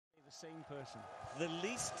the same person. The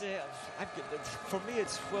least, for me,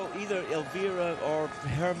 it's, well, either Elvira or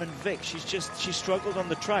Herman Vick. She struggled on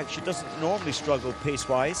the track. She doesn't normally struggle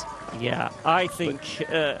pace-wise. Yeah, I think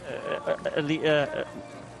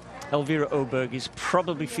Elvira Oberg is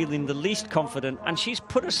probably feeling the least confident, and she's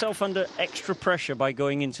put herself under extra pressure by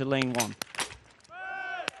going into lane one.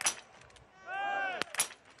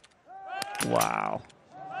 Wow.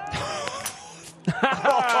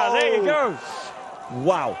 There you go.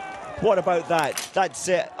 Wow. What about that? That's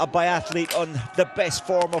a biathlete on the best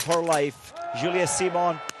form of her life. Julia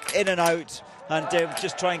Simon in and out. And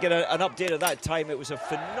just try and get an update of that time. It was a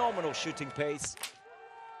phenomenal shooting pace.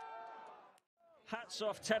 Hats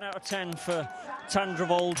off, 10 out of 10 for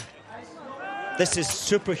Tandrevold. This is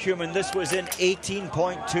superhuman. This was in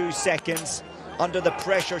 18.2 seconds. Under the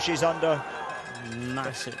pressure she's under.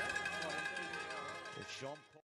 Massive.